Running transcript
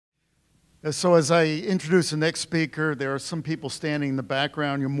So as I introduce the next speaker, there are some people standing in the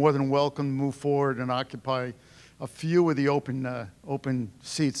background. You're more than welcome to move forward and occupy a few of the open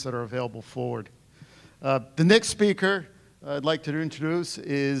seats that are available forward. The next speaker I'd like to introduce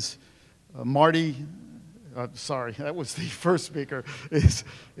is Marty, sorry, that was the first speaker,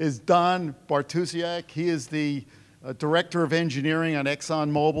 is Don Bartusiak. He is the Director of Engineering on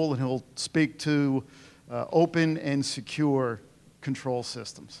ExxonMobil, and he'll speak to open and secure control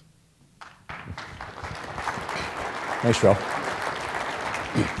systems. Thanks, Ralph.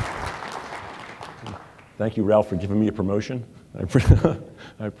 Thank you, Ralph, for giving me a promotion. I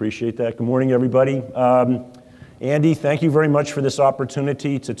appreciate that. Good morning, everybody. Andy, thank you very much for this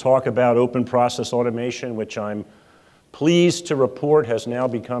opportunity to talk about open process automation, which I'm pleased to report has now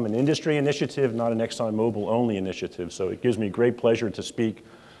become an industry initiative, not an ExxonMobil only initiative. So it gives me great pleasure to speak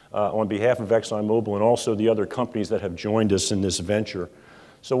on behalf of ExxonMobil and also the other companies that have joined us in this venture.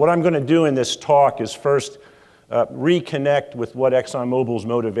 So what I'm going to do in this talk is first reconnect with what ExxonMobil's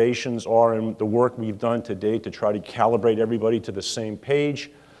motivations are and the work we've done to date to try to calibrate everybody to the same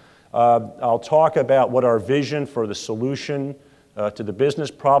page. I'll talk about what our vision for the solution to the business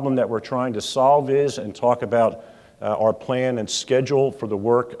problem that we're trying to solve is, and talk about our plan and schedule for the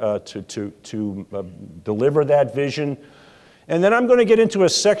work to deliver that vision. And then I'm going to get into a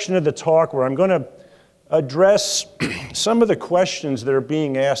section of the talk where I'm going to address some of the questions that are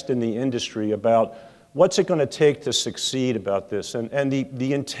being asked in the industry about what's it going to take to succeed about this. And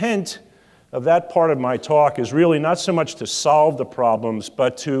the intent of that part of my talk is really not so much to solve the problems,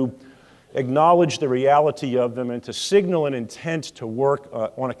 but to acknowledge the reality of them and to signal an intent to work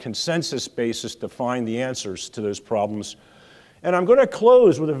on a consensus basis to find the answers to those problems. And I'm going to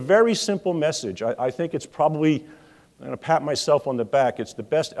close with a very simple message. I think it's probably, I'm going to pat myself on the back, it's the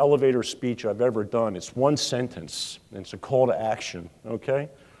best elevator speech I've ever done. It's one sentence, and it's a call to action, okay?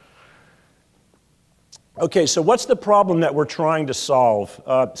 Okay, so what's the problem that we're trying to solve?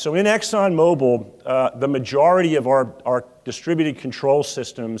 So in ExxonMobil, the majority of our distributed control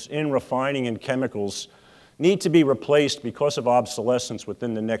systems in refining and chemicals need to be replaced because of obsolescence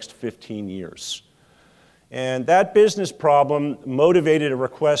within the next 15 years. And that business problem motivated a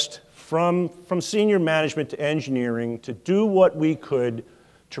request from senior management to engineering to do what we could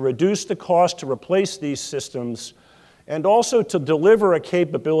to reduce the cost to replace these systems and also to deliver a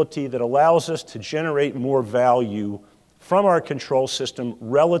capability that allows us to generate more value from our control system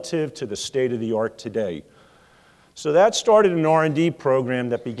relative to the state of the art today. So that started an R&D program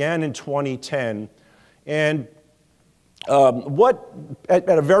that began in 2010, and at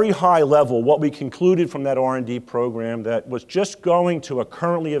a very high level, what we concluded from that R&D program that was just going to a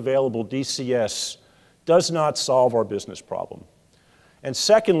currently available DCS does not solve our business problem. And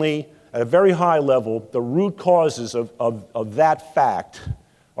secondly, at a very high level, the root causes of that fact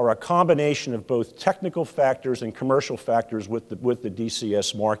are a combination of both technical factors and commercial factors with the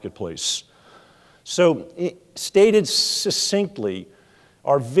DCS marketplace. So, stated succinctly,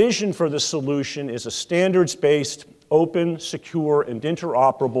 our vision for the solution is a standards-based, open, secure, and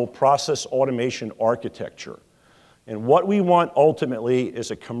interoperable process automation architecture. And what we want ultimately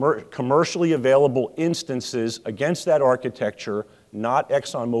is a commercially available instances against that architecture, not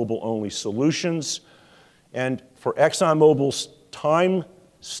ExxonMobil-only solutions. And for ExxonMobil's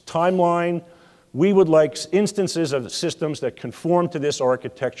timeline, we would like instances of systems that conform to this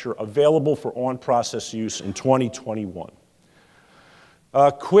architecture available for on-process use in 2021.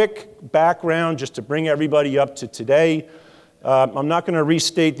 A quick background just to bring everybody up to today. I'm not going to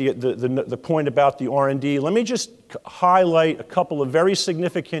restate the point about the R&D. Let me just highlight a couple of very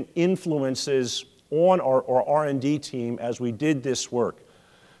significant influences on our R&D team as we did this work.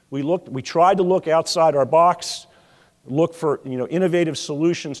 We tried to look outside our box, look for innovative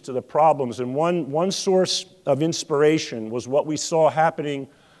solutions to the problems, and one source of inspiration was what we saw happening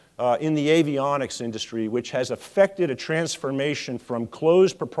in the avionics industry, which has affected a transformation from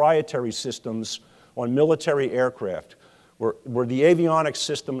closed proprietary systems on military aircraft, where the avionics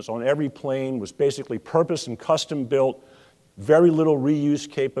systems on every plane was basically purpose and custom built, very little reuse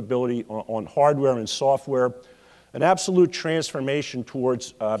capability on hardware and software, an absolute transformation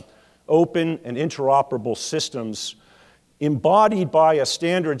towards open and interoperable systems embodied by a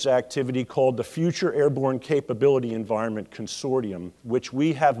standards activity called the Future Airborne Capability Environment Consortium, which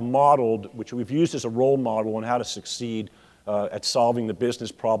we have modeled, which we've used as a role model on how to succeed at solving the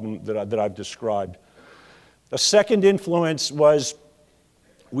business problem that I've described. The second influence was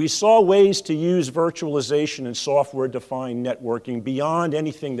we saw ways to use virtualization and software-defined networking beyond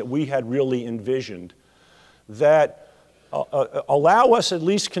anything that we had really envisioned that allow us, at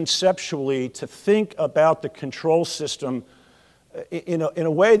least conceptually, to think about the control system in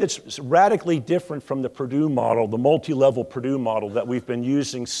a way that's radically different from the Purdue model, the multi-level Purdue model that we've been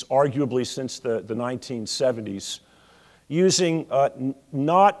using arguably since the 1970s, using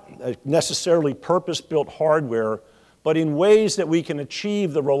not necessarily purpose-built hardware, but in ways that we can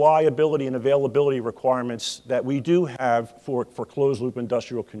achieve the reliability and availability requirements that we do have for closed-loop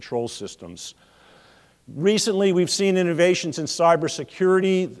industrial control systems. Recently, we've seen innovations in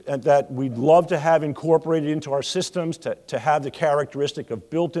cybersecurity that we'd love to have incorporated into our systems to have the characteristic of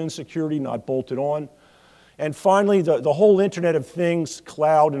built-in security, not bolted on. And finally, the whole Internet of Things,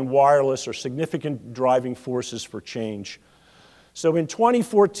 cloud and wireless are significant driving forces for change. So in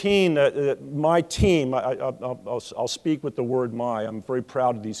 2014, my team, I'll speak with the word my, I'm very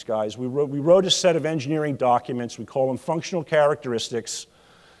proud of these guys. We wrote a set of engineering documents, we call them functional characteristics,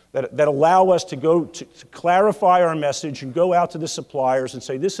 that allow us to go to clarify our message and go out to the suppliers and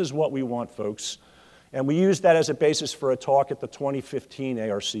say, this is what we want, folks. And we used that as a basis for a talk at the 2015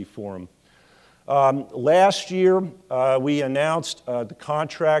 ARC Forum. Last year, we announced the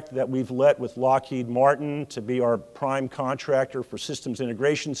contract that we've let with Lockheed Martin to be our prime contractor for systems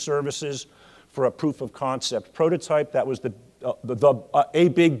integration services for a proof of concept prototype. That was a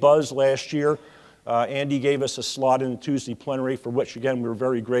big buzz last year. Andy gave us a slot in the Tuesday plenary, for which, again, we were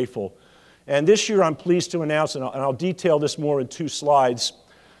very grateful. And this year, I'm pleased to announce, and I'll detail this more in 2 slides,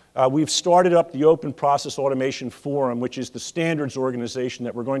 we've started up the Open Process Automation Forum, which is the standards organization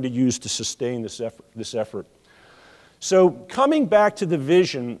that we're going to use to sustain this effort. So coming back to the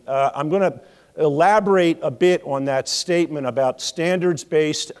vision, I'm going to elaborate a bit on that statement about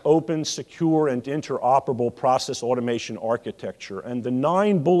standards-based, open, secure, and interoperable process automation architecture. And the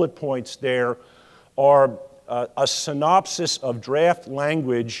 9 bullet points there are a synopsis of draft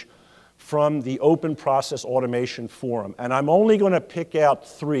language from the Open Process Automation Forum. And I'm only going to pick out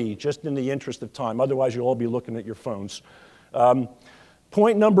 3, just in the interest of time. Otherwise, you'll all be looking at your phones.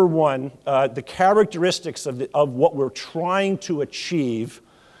 Point number 1, the characteristics of what we're trying to achieve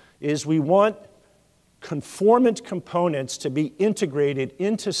is we want conformant components to be integrated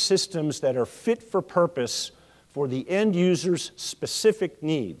into systems that are fit for purpose for the end user's specific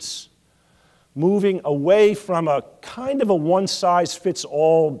needs, moving away from a kind of a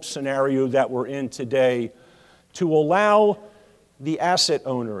one-size-fits-all scenario that we're in today to allow the asset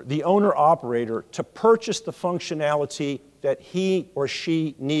owner, the owner-operator, to purchase the functionality that he or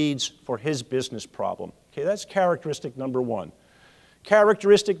she needs for his business problem. Okay, that's characteristic number 1.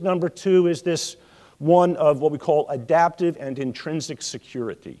 Characteristic number 2 is this one of what we call adaptive and intrinsic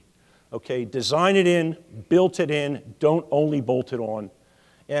security. Okay, design it in, built it in, don't only bolt it on.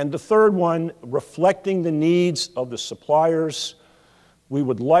 And the third one, reflecting the needs of the suppliers. We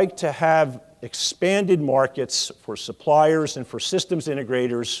would like to have expanded markets for suppliers and for systems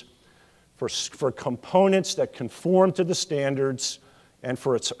integrators, for components that conform to the standards, and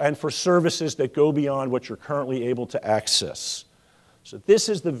for services that go beyond what you're currently able to access. So this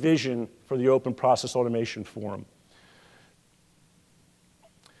is the vision for the Open Process Automation Forum.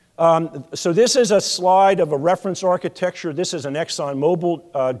 So this is a slide of a reference architecture. This is an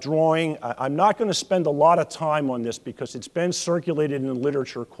ExxonMobil drawing. I'm not going to spend a lot of time on this because it's been circulated in the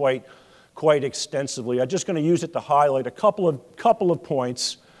literature quite extensively. I'm just going to use it to highlight a couple of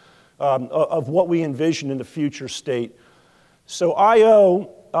points of what we envision in the future state. So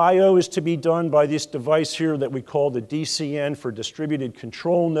I/O is to be done by this device here that we call the DCN for Distributed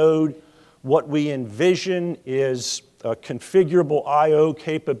Control Node. What we envision is a configurable I/O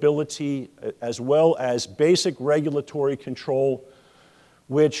capability as well as basic regulatory control,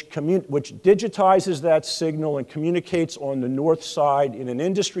 which digitizes that signal and communicates on the north side in an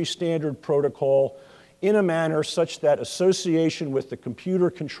industry standard protocol in a manner such that association with the computer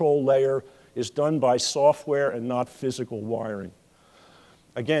control layer is done by software and not physical wiring.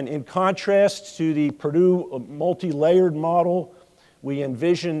 Again, in contrast to the Purdue multi-layered model, we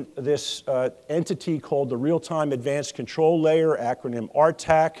envision this entity called the Real-Time Advanced Control Layer, acronym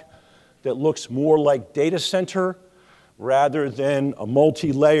RTAC, that looks more like data center rather than a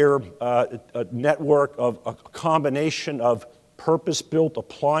multi-layer network of a combination of purpose-built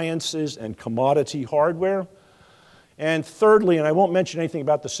appliances and commodity hardware. And thirdly, and I won't mention anything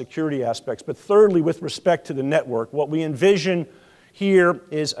about the security aspects, but thirdly, with respect to the network, what we envision here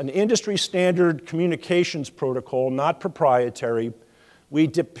is an industry standard communications protocol, not proprietary. We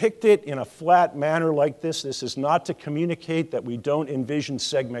depict it in a flat manner like this. This is not to communicate that we don't envision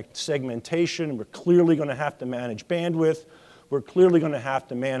segmentation. We're clearly going to have to manage bandwidth. We're clearly going to have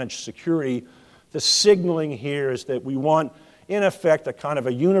to manage security. The signaling here is that we want, in effect, a kind of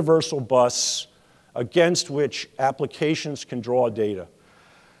a universal bus against which applications can draw data.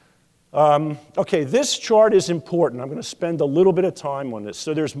 Okay, this chart is important. I'm going to spend a little bit of time on this.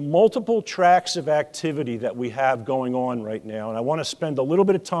 So there's multiple tracks of activity that we have going on right now, and I want to spend a little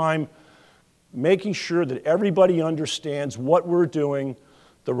bit of time making sure that everybody understands what we're doing,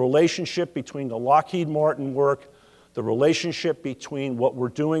 the relationship between the Lockheed Martin work, the relationship between what we're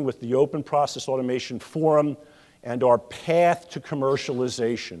doing with the Open Process Automation Forum, and our path to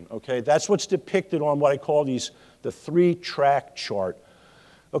commercialization. Okay, that's what's depicted on what I call the three-track chart.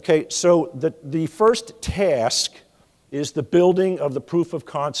 Okay, so the first task is the building of the proof of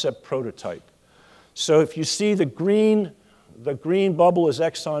concept prototype. So if you see the green bubble is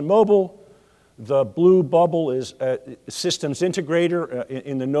ExxonMobil, the blue bubble is systems integrator.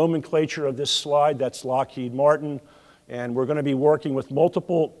 In the nomenclature of this slide, that's Lockheed Martin. And we're going to be working with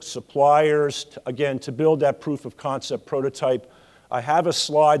multiple suppliers, again, to build that proof of concept prototype. I have a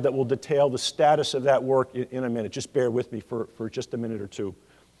slide that will detail the status of that work in a minute. Just bear with me for just a minute or two.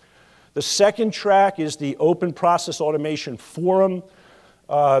 The second track is the Open Process Automation Forum.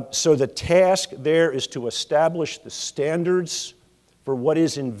 So the task there is to establish the standards for what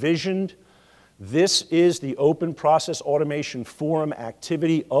is envisioned. This is the Open Process Automation Forum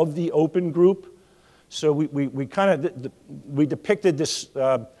activity of the Open Group. So we depicted this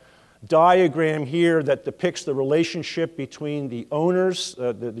diagram here that depicts the relationship between the owners,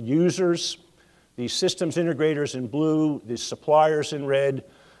 the users, the systems integrators in blue, the suppliers in red,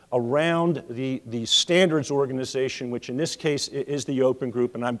 around the standards organization, which in this case is the Open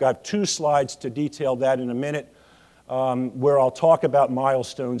Group. And I've got two slides to detail that in a minute, where I'll talk about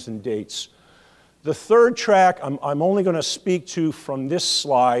milestones and dates. The third track I'm only going to speak to from this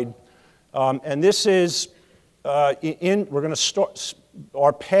slide, and this is, we're going to start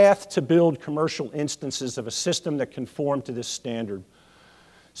our path to build commercial instances of a system that conform to this standard.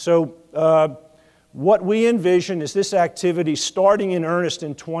 So what we envision is this activity starting in earnest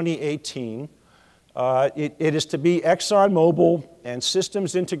in 2018. It is to be ExxonMobil and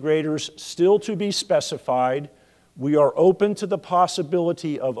systems integrators, still to be specified. We are open to the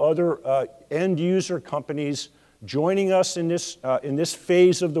possibility of other end user companies joining us in this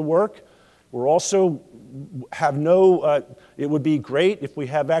phase of the work. We're also it would be great if we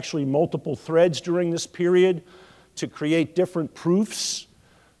have actually multiple threads during this period to create different proofs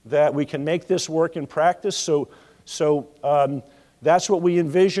that we can make this work in practice. So that's what we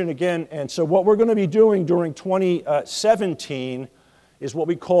envision again. And so what we're going to be doing during 2017 is what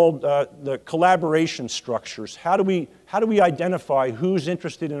we call the collaboration structures. How do we identify who's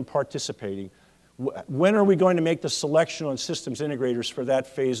interested in participating? When are we going to make the selection on systems integrators for that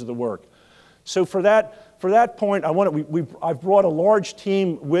phase of the work? So for that point, I've brought a large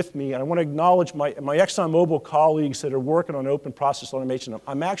team with me, and I want to acknowledge my ExxonMobil colleagues that are working on open process automation.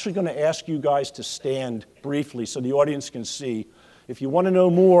 I'm actually going to ask you guys to stand briefly so the audience can see. If you want to know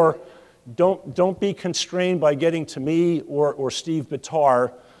more, don't be constrained by getting to me or Steve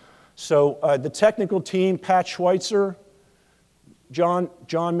Bitar. So the technical team, Pat Schweitzer, John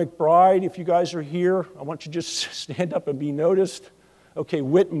McBride, if you guys are here, I want you to just stand up and be noticed. Okay,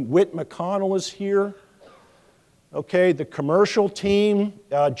 Whit McConnell is here. Okay, the commercial team,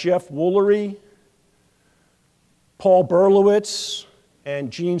 Jeff Woolery, Paul Berlowitz,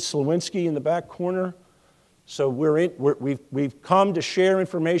 and Gene Slowinski in the back corner. So we've come to share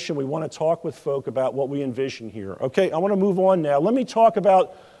information. We want to talk with folk about what we envision here. Okay, I want to move on now. Let me talk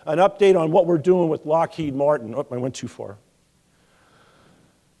about an update on what we're doing with Lockheed Martin. Oh, I went too far.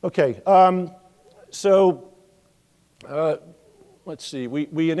 Okay, let's see.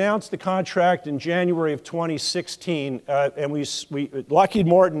 We announced the contract in January of 2016, and Lockheed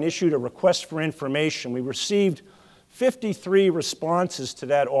Martin issued a request for information. We received 53 responses to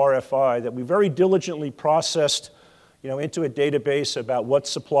that RFI that we very diligently processed, into a database about what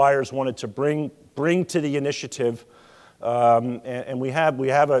suppliers wanted to bring to the initiative, and we have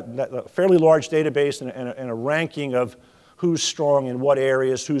a fairly large database and a ranking of who's strong in what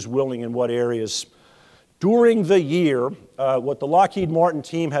areas, who's willing in what areas. During the year, what the Lockheed Martin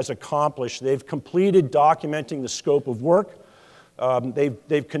team has accomplished, they've completed documenting the scope of work.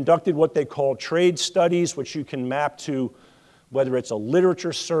 They've conducted what they call trade studies, which you can map to whether it's a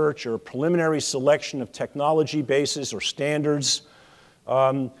literature search or a preliminary selection of technology bases or standards.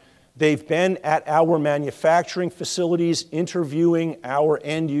 They've been at our manufacturing facilities interviewing our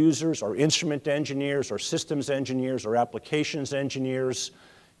end users, our instrument engineers, our systems engineers, our applications engineers,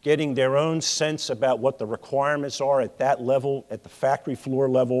 getting their own sense about what the requirements are at that level, at the factory floor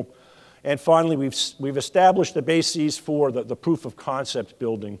level. And finally, we've established the bases for the proof of concept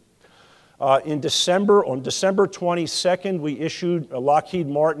building. On December 22nd, Lockheed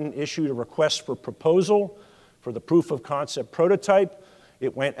Martin issued a request for proposal for the proof of concept prototype.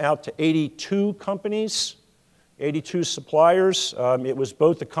 It went out to 82 companies, 82 suppliers. It was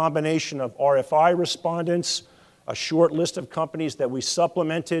both a combination of RFI respondents, a short list of companies that we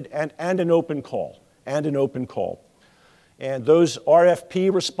supplemented, and an open call, And those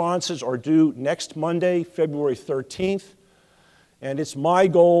RFP responses are due next Monday, February 13th. And it's my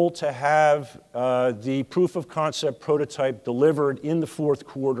goal to have the proof of concept prototype delivered in the fourth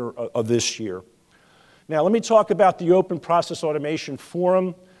quarter of this year. Now, let me talk about the Open Process Automation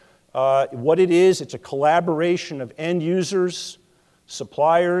Forum. What it is, it's a collaboration of end users,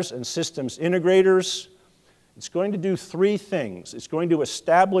 suppliers, and systems integrators. It's going to do three things. It's going to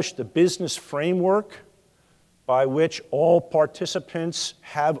establish the business framework by which all participants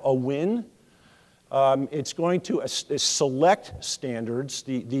have a win. It's going to select standards.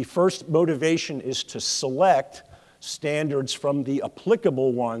 The first motivation is to select standards from the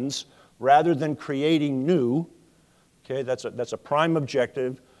applicable ones rather than creating new. Okay, that's a prime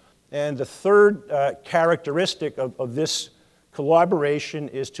objective. And the third characteristic of this collaboration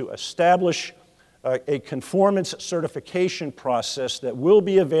is to establish a conformance certification process that will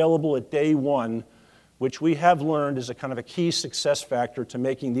be available at day one, which we have learned is a kind of a key success factor to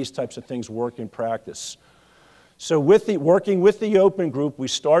making these types of things work in practice. So working with the Open Group, we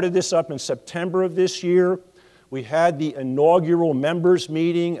started this up in September of this year. We had the inaugural members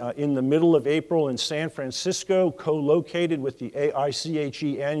meeting in the middle of April in San Francisco, co-located with the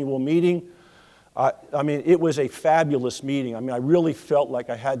AICHE annual meeting. I mean, it was a fabulous meeting. I mean, I really felt like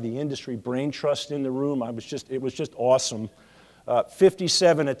I had the industry brain trust in the room. It was just awesome.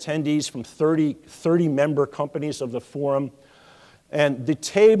 57 attendees from 30 member companies of the forum. And the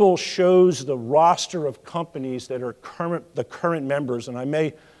table shows the roster of companies that are the current members. And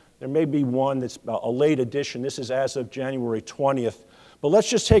there may be one that's a late addition. This is as of January 20th. But let's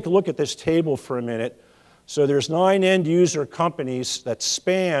just take a look at this table for a minute. So there's 9 end user companies that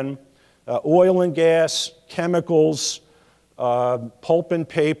span oil and gas, chemicals, pulp and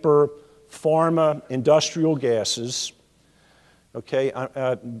paper, pharma, industrial gases. Okay,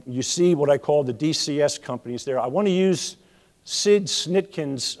 you see what I call the DCS companies there. I want to use Sid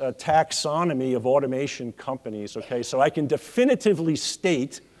Snitkin's taxonomy of automation companies, okay? So I can definitively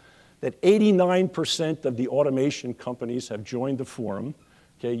state that 89% of the automation companies have joined the forum,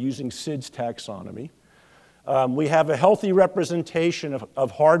 okay, using Sid's taxonomy. We have a healthy representation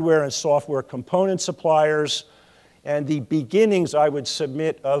of hardware and software component suppliers, and the beginnings, I would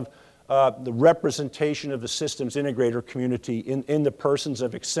submit, of the representation of the systems integrator community in the persons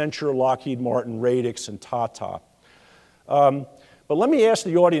of Accenture, Lockheed Martin, Radix, and Tata. But let me ask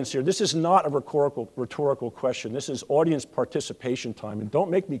the audience here, this is not a rhetorical question. This is audience participation time, and don't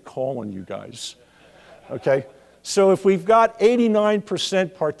make me call on you guys, okay? So if we've got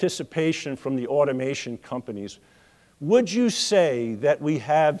 89% participation from the automation companies, would you say that we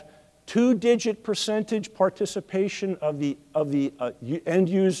have 2-digit percentage participation of the end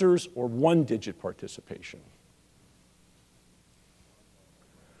users, or 1-digit participation?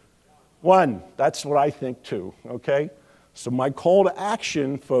 1, that's what I think too, okay? So my call to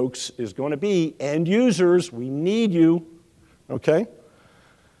action, folks, is going to be end users, we need you, okay?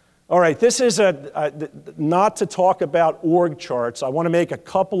 All right, this is not to talk about org charts. I want to make a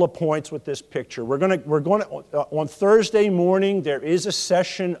couple of points with this picture. We're going to on Thursday morning, there is a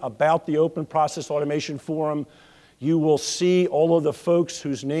session about the Open Process Automation Forum. You will see all of the folks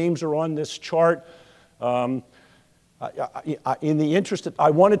whose names are on this chart. In the interest of, I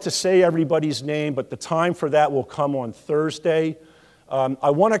wanted to say everybody's name, but the time for that will come on Thursday. I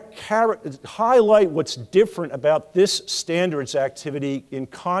want to highlight what's different about this standards activity in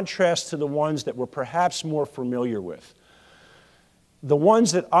contrast to the ones that we're perhaps more familiar with. The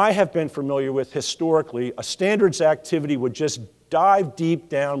ones that I have been familiar with historically, a standards activity would just dive deep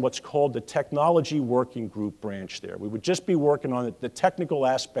down what's called the technology working group branch there. We would just be working on the technical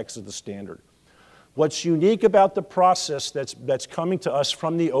aspects of the standard. What's unique about the process that's coming to us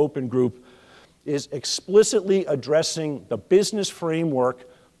from the Open Group is explicitly addressing the business framework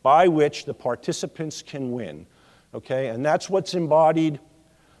by which the participants can win, okay? And that's what's embodied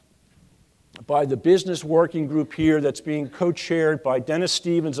by the business working group here that's being co-chaired by Dennis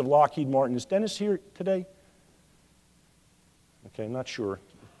Stevens of Lockheed Martin. Is Dennis here today? Okay, I'm not sure.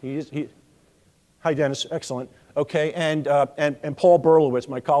 Hi, Dennis, excellent. Okay, and Paul Berlowitz,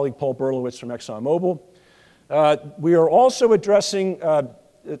 my colleague Paul Berlowitz from ExxonMobil. We are also addressing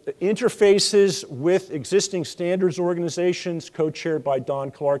interfaces with existing standards organizations, co-chaired by Don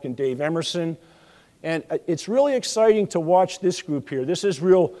Clark and Dave Emerson. And it's really exciting to watch this group here. This is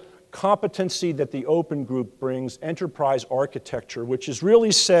real competency that the Open Group brings, enterprise architecture, which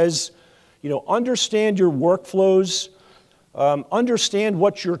really says, you know, understand your workflows, Understand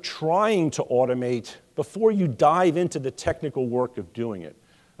what you're trying to automate before you dive into the technical work of doing it.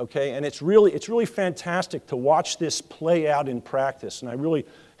 Okay, and it's really fantastic to watch this play out in practice. And I really,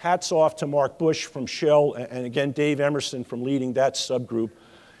 hats off to Mark Bush from Shell, and again, Dave Emerson from leading that subgroup.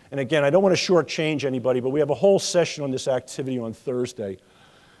 And again, I don't want to shortchange anybody, but we have a whole session on this activity on Thursday.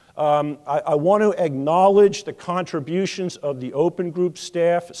 I want to acknowledge the contributions of the Open Group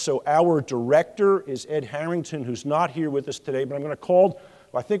staff. So our director is Ed Harrington, who's not here with us today, but I'm going to call,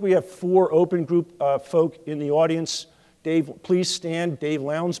 I think we have 4 Open Group folk in the audience. Dave, please stand. Dave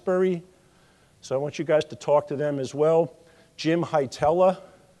Lounsbury. So I want you guys to talk to them as well. Jim Heitella.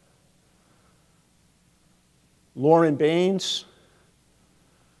 Lauren Baines.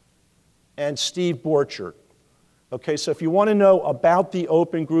 And Steve Borchert. Okay, so if you want to know about the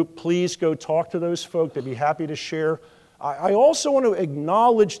Open Group, please go talk to those folk. They'd be happy to share. I also want to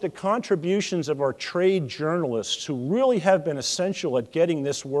acknowledge the contributions of our trade journalists who really have been essential at getting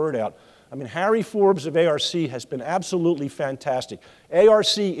this word out. I mean, Harry Forbes of ARC has been absolutely fantastic.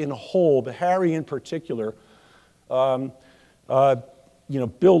 ARC in whole, but Harry in particular. You know,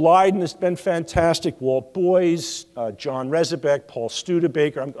 Bill Leiden has been fantastic, Walt Boyes, John Rezebeck, Paul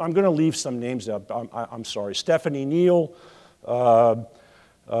Studebaker. I'm going to leave some names out. I'm sorry. Stephanie Neal,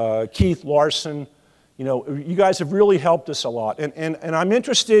 Keith Larson. You know, you guys have really helped us a lot. And I'm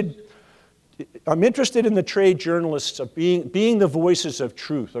interested in the trade journalists of being the voices of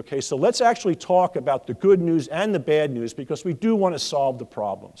truth, okay? So let's actually talk about the good news and the bad news because we do want to solve the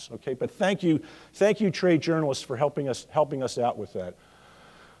problems, okay? But thank you trade journalists for helping us out with that.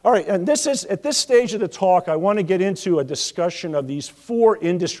 All right, and at this stage of the talk, I want to get into a discussion of these 4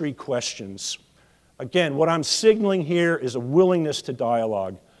 industry questions. Again, what I'm signaling here is a willingness to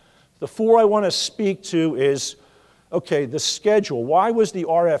dialogue. The 4 I want to speak to is, okay, the schedule. Why was the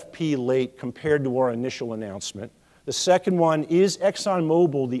RFP late compared to our initial announcement? The second one, is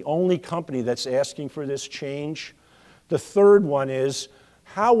ExxonMobil the only company that's asking for this change? The third one is,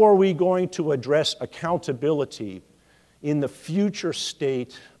 how are we going to address accountability in the future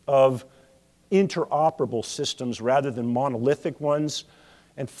state of interoperable systems rather than monolithic ones?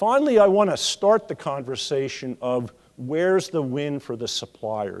 And finally, I want to start the conversation of where's the win for the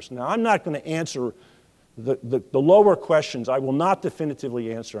suppliers? Now, I'm not going to answer the lower questions. I will not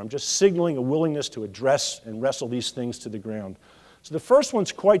definitively answer. I'm just signaling a willingness to address and wrestle these things to the ground. So the first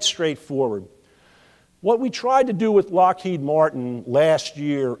one's quite straightforward. What we tried to do with Lockheed Martin last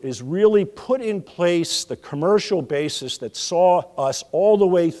year is really put in place the commercial basis that saw us all the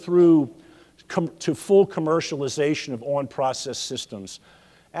way through to full commercialization of on-process systems.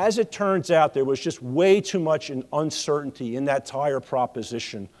 As it turns out, there was just way too much uncertainty in that entire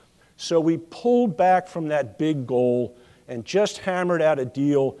proposition. So we pulled back from that big goal and just hammered out a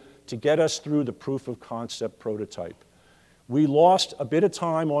deal to get us through the proof of concept prototype. We lost a bit of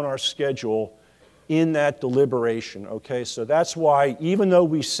time on our schedule in that deliberation, okay? So that's why, even though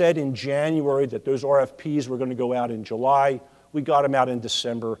we said in January that those RFPs were going to go out in July, we got them out in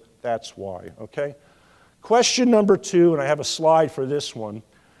December. That's why, okay? Question number 2, and I have a slide for this one.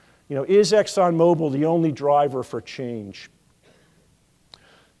 You know, is ExxonMobil the only driver for change?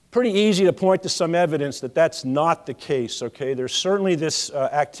 Pretty easy to point to some evidence that that's not the case, okay? There's certainly this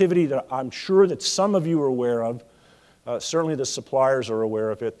activity that I'm sure that some of you are aware of. Certainly the suppliers are aware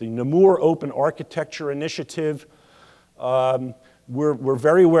of it. The Namur Open Architecture Initiative, we're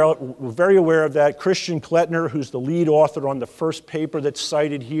very aware of that. Christian Klettner, who's the lead author on the first paper that's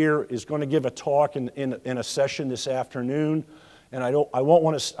cited here, is going to give a talk in a session this afternoon. And I don't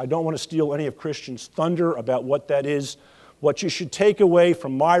want to steal any of Christian's thunder about what that is. What you should take away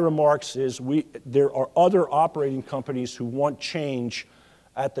from my remarks is there are other operating companies who want change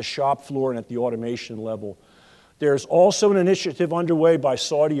at the shop floor and at the automation level. There's also an initiative underway by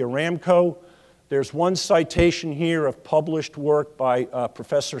Saudi Aramco. There's one citation here of published work by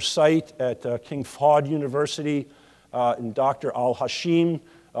Professor Said at King Fahd University and Dr. Al-Hashim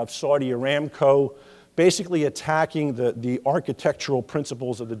of Saudi Aramco, basically attacking the architectural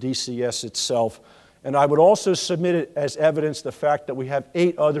principles of the DCS itself. And I would also submit it as evidence the fact that we have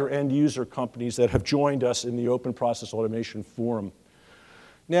 8 other end user companies that have joined us in the Open Process Automation Forum.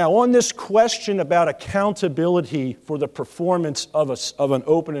 Now, on this question about accountability for the performance of an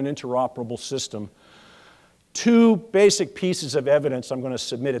open and interoperable system, 2 basic pieces of evidence I'm going to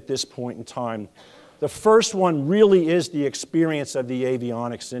submit at this point in time. The first one really is the experience of the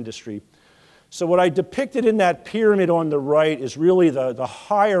avionics industry. So what I depicted in that pyramid on the right is really the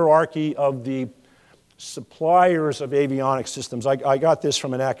hierarchy of the suppliers of avionics systems. I got this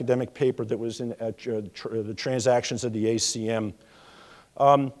from an academic paper that was in the transactions of the ACM.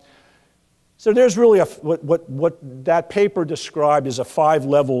 So there's really what that paper described as a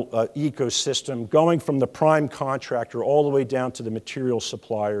 5-level ecosystem going from the prime contractor all the way down to the material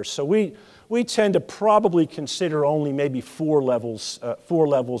suppliers. So we tend to probably consider only maybe 4 levels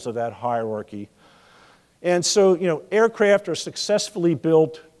of that hierarchy. And so, aircraft are successfully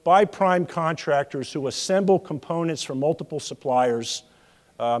built by prime contractors who assemble components from multiple suppliers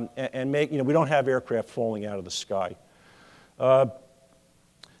and make, we don't have aircraft falling out of the sky.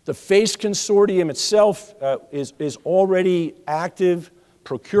 The FACE consortium itself is already active.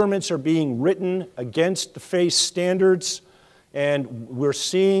 Procurements are being written against the FACE standards, and we're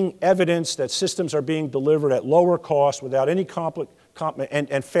seeing evidence that systems are being delivered at lower cost without any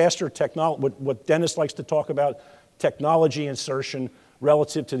and faster technology, what Dennis likes to talk about, technology insertion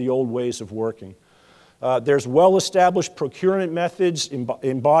relative to the old ways of working. There's well-established procurement methods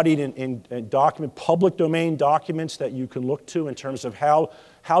embodied in public domain documents that you can look to in terms of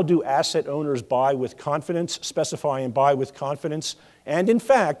how do asset owners buy with confidence, specify and buy with confidence. And in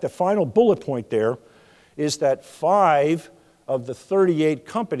fact, the final bullet point there is that 5 of the 38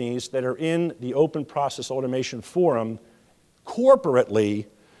 companies that are in the Open Process Automation Forum corporately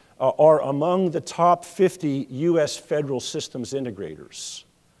are among the top 50 US federal systems integrators.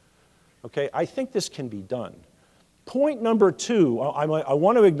 Okay, I think this can be done. Point number 2, I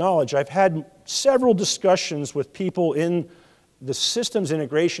want to acknowledge I've had several discussions with people in the systems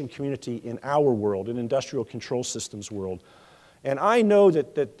integration community in our world, in industrial control systems world. And I know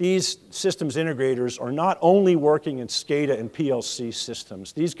that these systems integrators are not only working in SCADA and PLC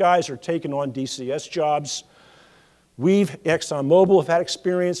systems. These guys are taking on DCS jobs. ExxonMobil have had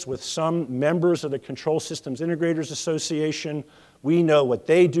experience with some members of the Control Systems Integrators Association. We know what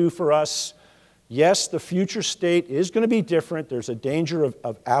they do for us. Yes, the future state is going to be different. There's a danger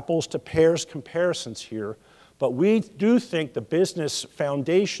of apples to pears comparisons here. But we do think the business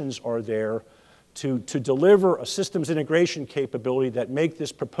foundations are there to deliver a systems integration capability that make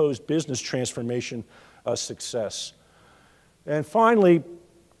this proposed business transformation a success. And finally,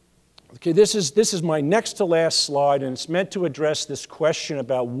 okay, this is my next to last slide, and it's meant to address this question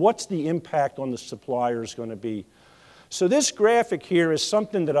about what's the impact on the suppliers going to be. So this graphic here is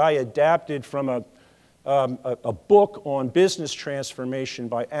something that I adapted from a book on business transformation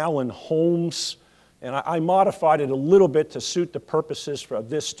by Alan Holmes, and I modified it a little bit to suit the purposes of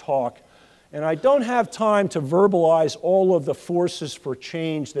this talk. And I don't have time to verbalize all of the forces for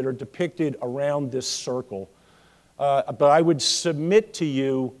change that are depicted around this circle, but I would submit to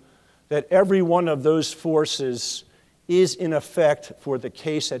you that every one of those forces is in effect for the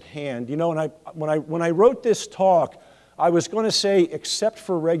case at hand. When I wrote this talk, I was going to say, except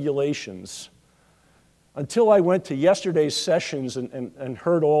for regulations, until I went to yesterday's sessions and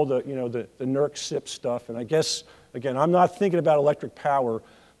heard all the NERC SIP stuff. And I guess, again, I'm not thinking about electric power,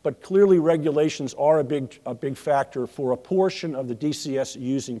 but clearly regulations are a big factor for a portion of the DCS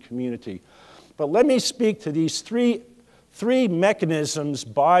using community. But let me speak to these three mechanisms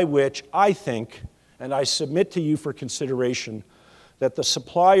by which I think, and I submit to you for consideration, that the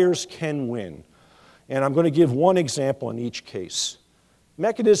suppliers can win. And I'm going to give one example in each case.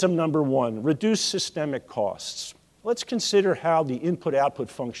 Mechanism number 1, reduce systemic costs. Let's consider how the input-output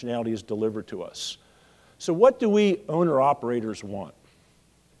functionality is delivered to us. So what do we owner-operators want?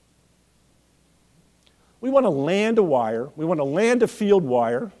 We want to land a wire. We want to land a field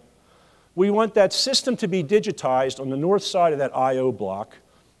wire. We want that system to be digitized on the north side of that I/O block,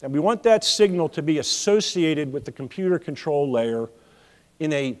 and we want that signal to be associated with the computer control layer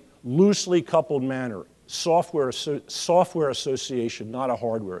in a loosely coupled manner. Software association, not a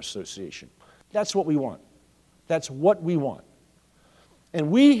hardware association. That's what we want. That's what we want.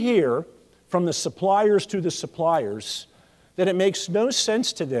 And we hear from the suppliers to the suppliers that it makes no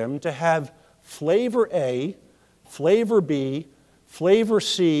sense to them to have flavor A, flavor B, flavor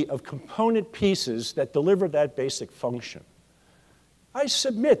C of component pieces that deliver that basic function. I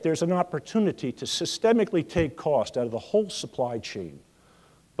submit there's an opportunity to systemically take cost out of the whole supply chain,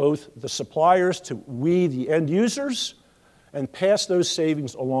 both the suppliers to we, the end users, and pass those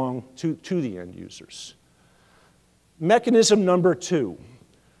savings along to the end users. Mechanism number 2,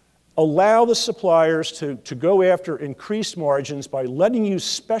 allow the suppliers to go after increased margins by letting you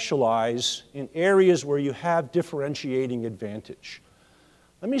specialize in areas where you have differentiating advantage.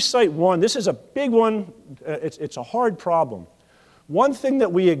 Let me cite one. This is a big one. It's a hard problem. One thing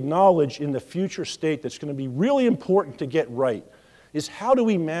that we acknowledge in the future state that's going to be really important to get right is how do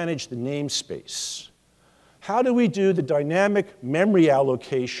we manage the namespace? How do we do the dynamic memory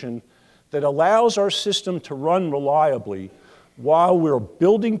allocation that allows our system to run reliably while we're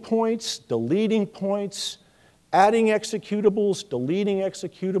building points, deleting points, adding executables, deleting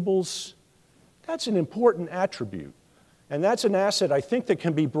executables? That's an important attribute. And that's an asset I think that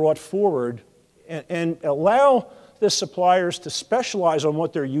can be brought forward and allow the suppliers to specialize on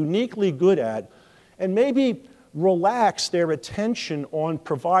what they're uniquely good at and maybe relax their attention on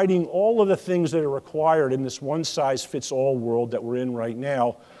providing all of the things that are required in this one-size-fits-all world that we're in right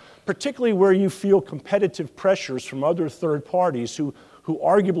now, particularly where you feel competitive pressures from other third parties who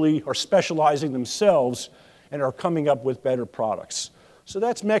arguably are specializing themselves and are coming up with better products. So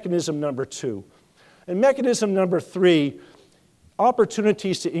that's mechanism number 2. And mechanism number 3,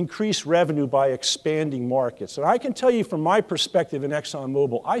 opportunities to increase revenue by expanding markets. And I can tell you from my perspective in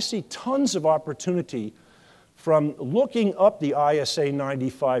ExxonMobil, I see tons of opportunity from looking up the ISA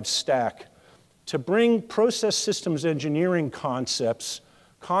 95 stack to bring process systems engineering concepts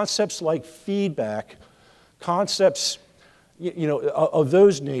like feedback, concepts of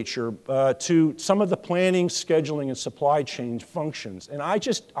those nature to some of the planning, scheduling, and supply chain functions. And I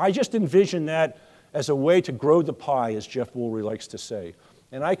just envision that as a way to grow the pie, as Jeff Woolry likes to say.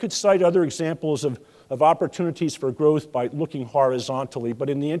 And I could cite other examples of opportunities for growth by looking horizontally, but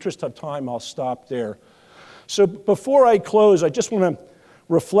in the interest of time, I'll stop there. So before I close, I just want to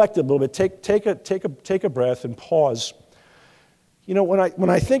reflect a little bit, take a breath and pause. You know, when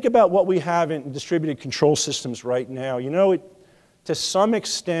I think about what we have in distributed control systems right now, you know, to some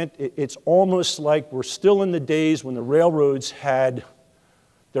extent, it's almost like we're still in the days when the railroads had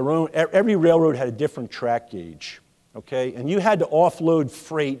their own, every railroad had a different track gauge, okay? And you had to offload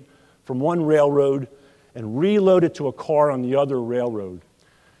freight from one railroad and reload it to a car on the other railroad.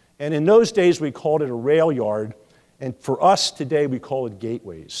 And in those days, we called it a rail yard, and for us today, we call it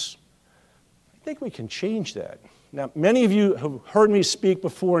gateways. I think we can change that. Now, many of you have heard me speak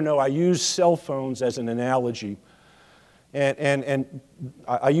before know I use cell phones as an analogy. And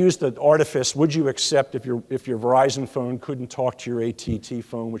I use the artifice, would you accept if your Verizon phone couldn't talk to your AT&T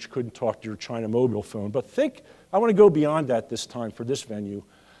phone, which couldn't talk to your China Mobile phone? But I want to go beyond that this time for this venue.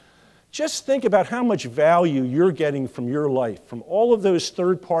 Just think about how much value you're getting from your life, from all of those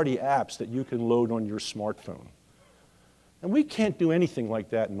third-party apps that you can load on your smartphone. And we can't do anything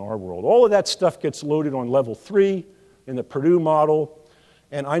like that in our world. All of that stuff gets loaded on level 3 in the Purdue model.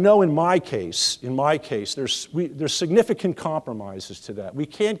 And I know in my case, there's significant compromises to that. We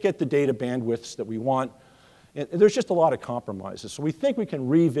can't get the data bandwidths that we want. And there's just a lot of compromises. So we think we can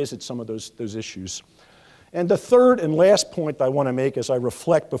revisit some of those issues. And the third and last point I want to make as I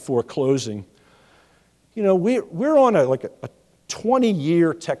reflect before closing, you know, we're on a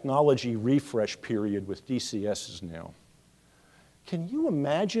 20-year technology refresh period with DCSs now. Can you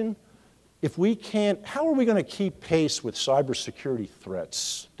imagine if we can't, how are we going to keep pace with cybersecurity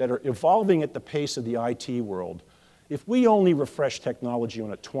threats that are evolving at the pace of the IT world if we only refresh technology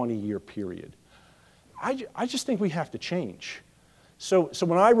on a 20-year period? I just think we have to change. So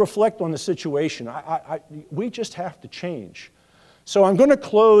when I reflect on the situation, we just have to change. So I'm going to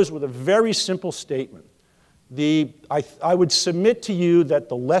close with a very simple statement. I would submit to you that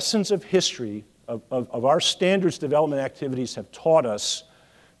the lessons of history of our standards development activities have taught us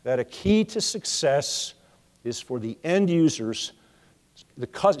that a key to success is for the end users.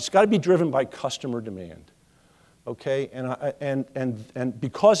 It's got to be driven by customer demand, okay? And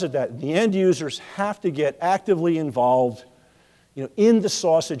because of that, the end users have to get actively involved, you know, in the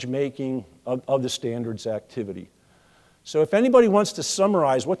sausage making of the standards activity. So if anybody wants to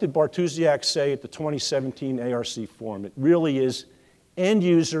summarize, what did Bartusiak say at the 2017 ARC Forum? It really is end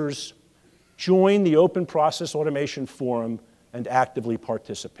users join the Open Process Automation Forum and actively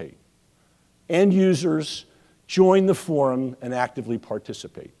participate. End users join the forum and actively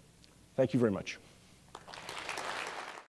participate. Thank you very much.